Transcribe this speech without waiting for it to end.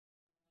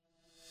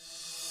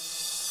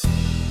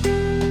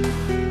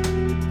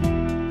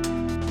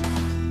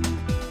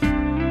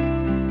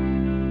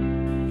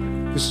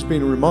This has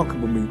been a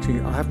remarkable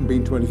meeting. I haven't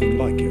been to anything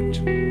like it.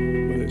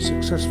 Whether it's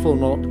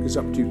successful or not is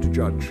up to you to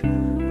judge.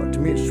 But to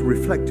me, it's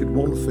reflected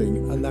one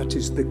thing, and that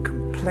is the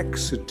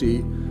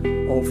complexity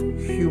of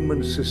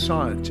human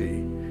society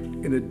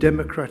in a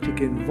democratic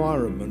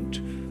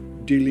environment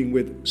dealing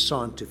with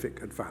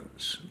scientific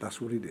advance. That's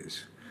what it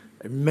is.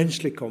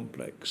 Immensely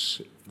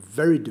complex,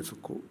 very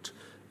difficult,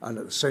 and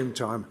at the same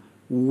time,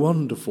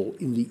 wonderful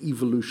in the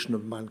evolution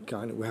of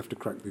mankind. We have to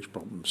crack these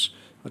problems.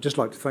 I'd just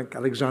like to thank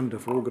Alexander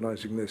for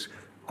organising this,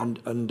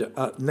 and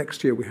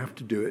next year we have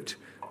to do it.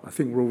 I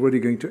think we're already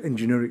going to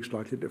engineer it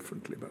slightly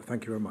differently, but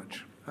thank you very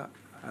much.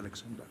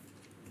 Alexander.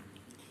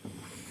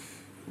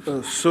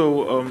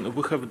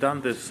 We have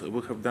done this.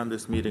 We have done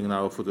this meeting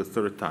now for the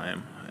third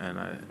time,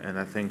 and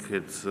I think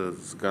it's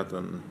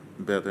gotten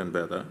better and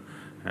better.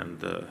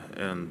 And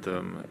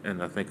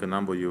I think a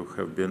number of you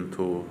have been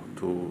to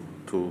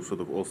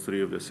sort of all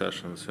three of the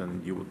sessions,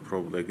 and you would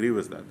probably agree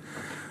with that.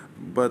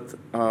 But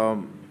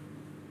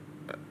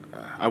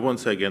I won't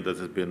say again that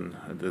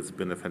it's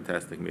been a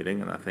fantastic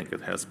meeting, and I think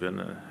it has been,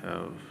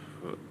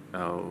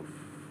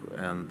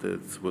 and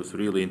it was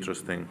really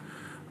interesting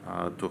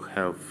to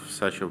have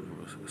such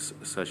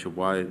a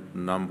wide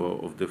number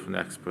of different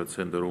experts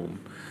in the room.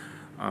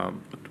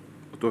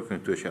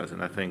 Talking to each other,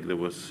 and I think it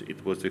was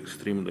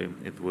extremely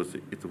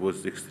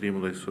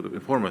sort of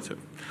informative.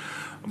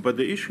 But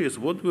the issue is,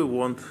 what do we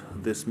want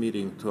this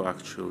meeting to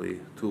actually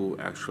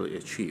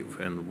achieve,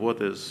 and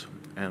what is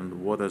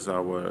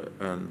our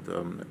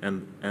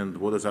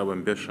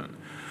ambition?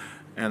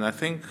 And I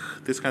think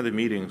these kind of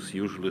meetings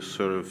usually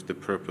serve the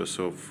purpose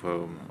of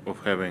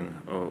having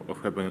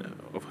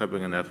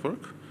a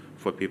network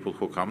for people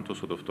who come to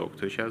sort of talk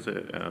to each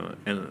other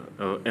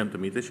and to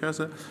meet each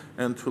other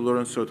and to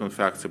learn certain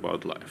facts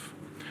about life.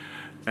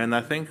 And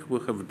I think we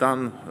have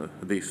done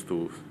these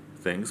two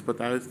things, but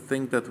I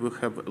think that we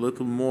have a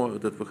little more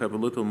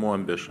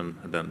ambition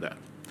than that.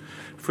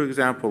 For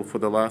example, for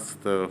the last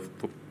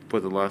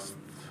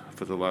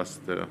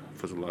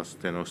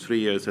 3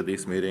 years at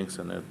these meetings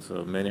and at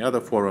many other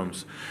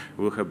forums,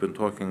 we have been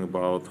talking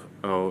about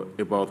how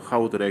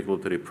the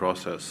regulatory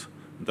process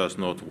does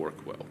not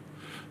work well.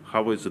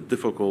 How it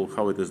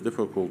is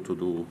difficult to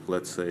do,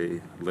 let's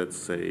say,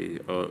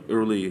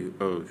 early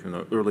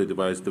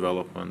device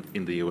development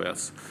in the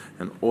U.S.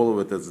 and all of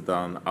it is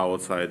done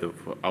outside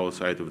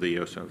of the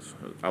U.S.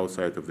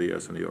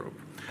 and Europe.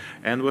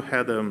 And we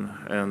had an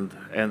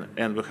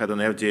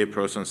FDA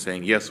person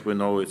saying, yes, we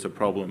know it's a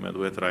problem, and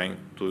we're trying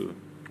to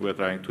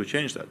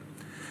change that.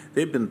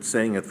 They've been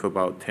saying it for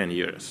about 10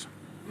 years,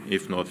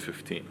 if not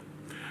 15.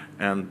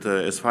 And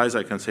as far as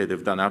I can say,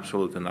 they've done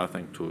absolutely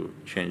nothing to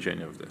change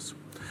any of this.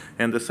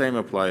 And the same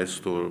applies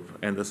to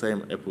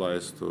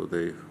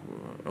the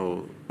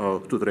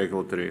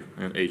regulatory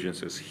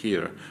agencies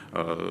here,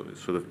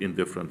 sort of in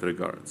different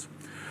regards.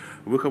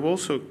 We have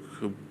also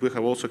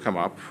come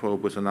up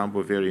with a number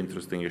of very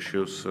interesting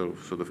issues,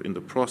 sort of in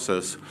the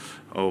process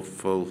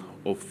of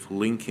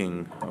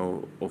linking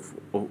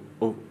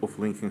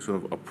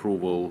sort of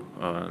approval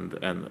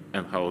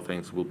and how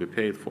things will be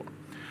paid for.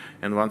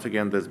 And once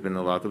again, there's been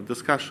a lot of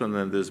discussion,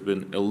 and there's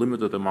been a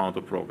limited amount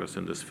of progress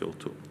in this field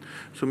too.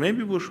 So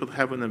maybe we should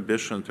have an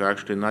ambition to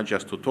actually not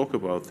just to talk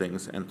about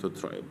things and to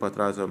try, but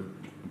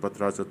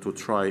rather to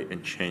try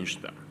and change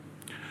them.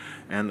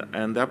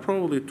 And there are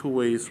probably two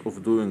ways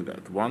of doing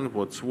that. One,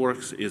 what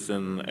works is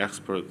an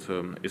expert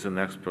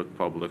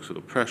public sort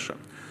of pressure.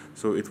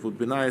 So it would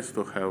be nice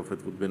to have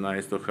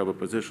a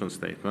position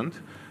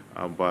statement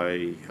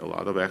by a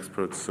lot of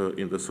experts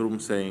in this room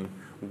saying,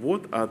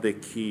 what are the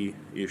key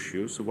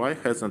issues? Why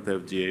hasn't the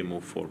FDA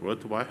moved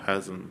forward? Why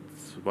hasn't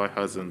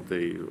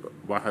the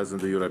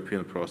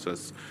European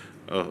process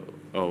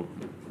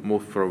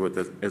moved forward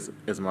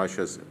as much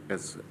as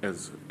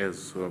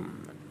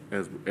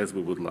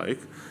we would like?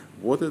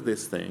 What are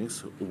these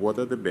things? What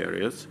are the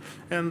barriers?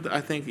 And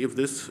I think if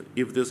this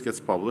gets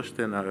published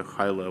in a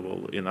high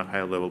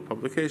level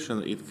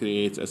publication, it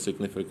creates a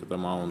significant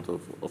amount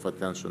of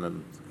attention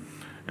and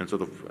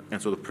sort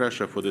of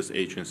pressure for these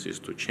agencies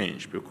to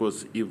change,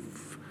 because if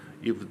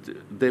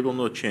they will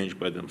not change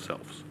by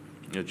themselves,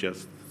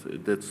 it's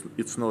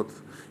not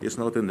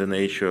in the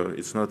nature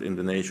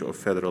of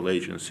federal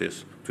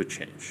agencies to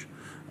change.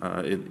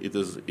 It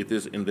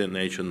is in their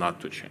nature not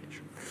to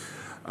change.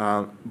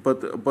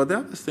 But the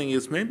other thing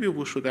is, maybe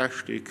we should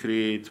actually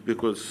create,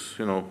 because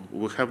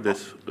we have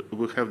this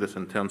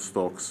intense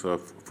talks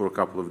for a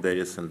couple of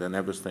days, and then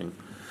everything.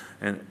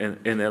 And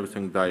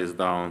everything dies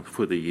down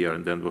for the year,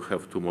 and then we'll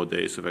have 2 more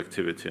days of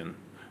activity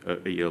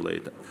a year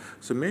later.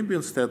 So maybe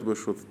instead we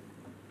should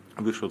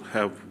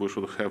have 2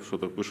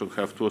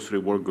 or 3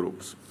 work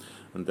groups,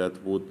 and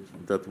that will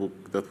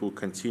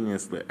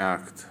continuously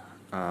act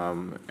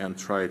and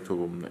try to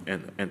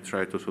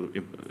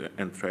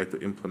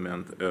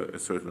implement a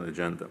certain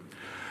agenda.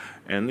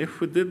 And if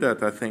we did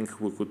that, I think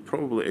we could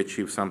probably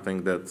achieve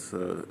something that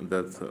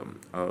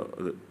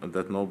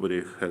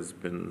nobody has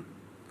been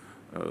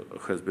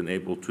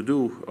able to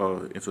do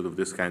in sort of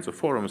these kinds of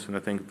forums. And I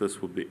think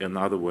this would be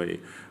another way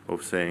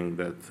of saying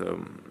that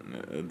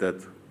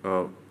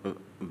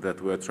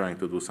that we're trying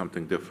to do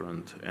something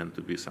different and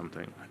to be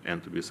something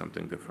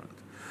different.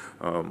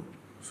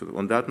 So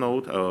on that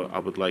note, I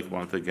would like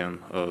once again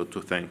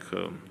to thank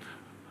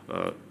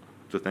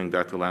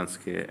Dr.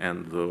 Lansky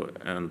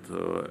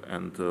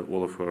and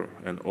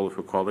all of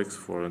her colleagues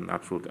for an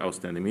absolutely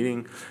outstanding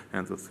meeting,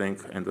 and to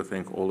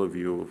thank all of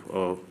you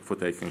for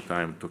taking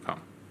time to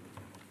come.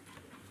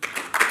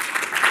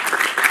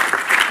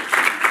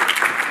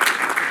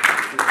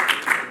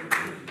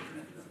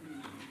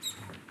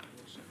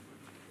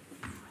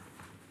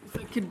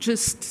 Could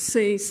just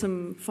say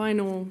some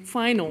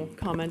final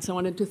comments. I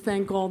wanted to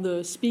thank all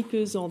the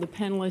speakers, all the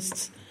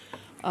panelists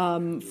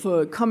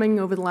for coming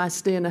over the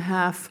last day and a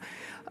half.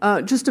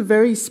 Just a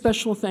very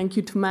special thank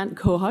you to Matt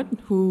Kohut,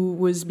 who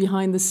was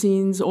behind the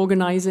scenes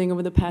organizing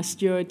over the past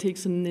year. It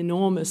takes an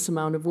enormous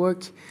amount of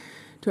work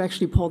to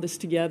actually pull this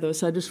together.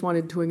 So I just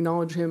wanted to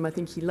acknowledge him. I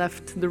think he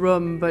left the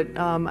room, but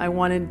I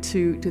wanted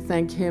to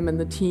thank him and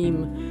the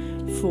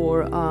team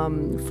for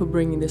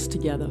bringing this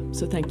together.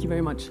 So thank you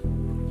very much.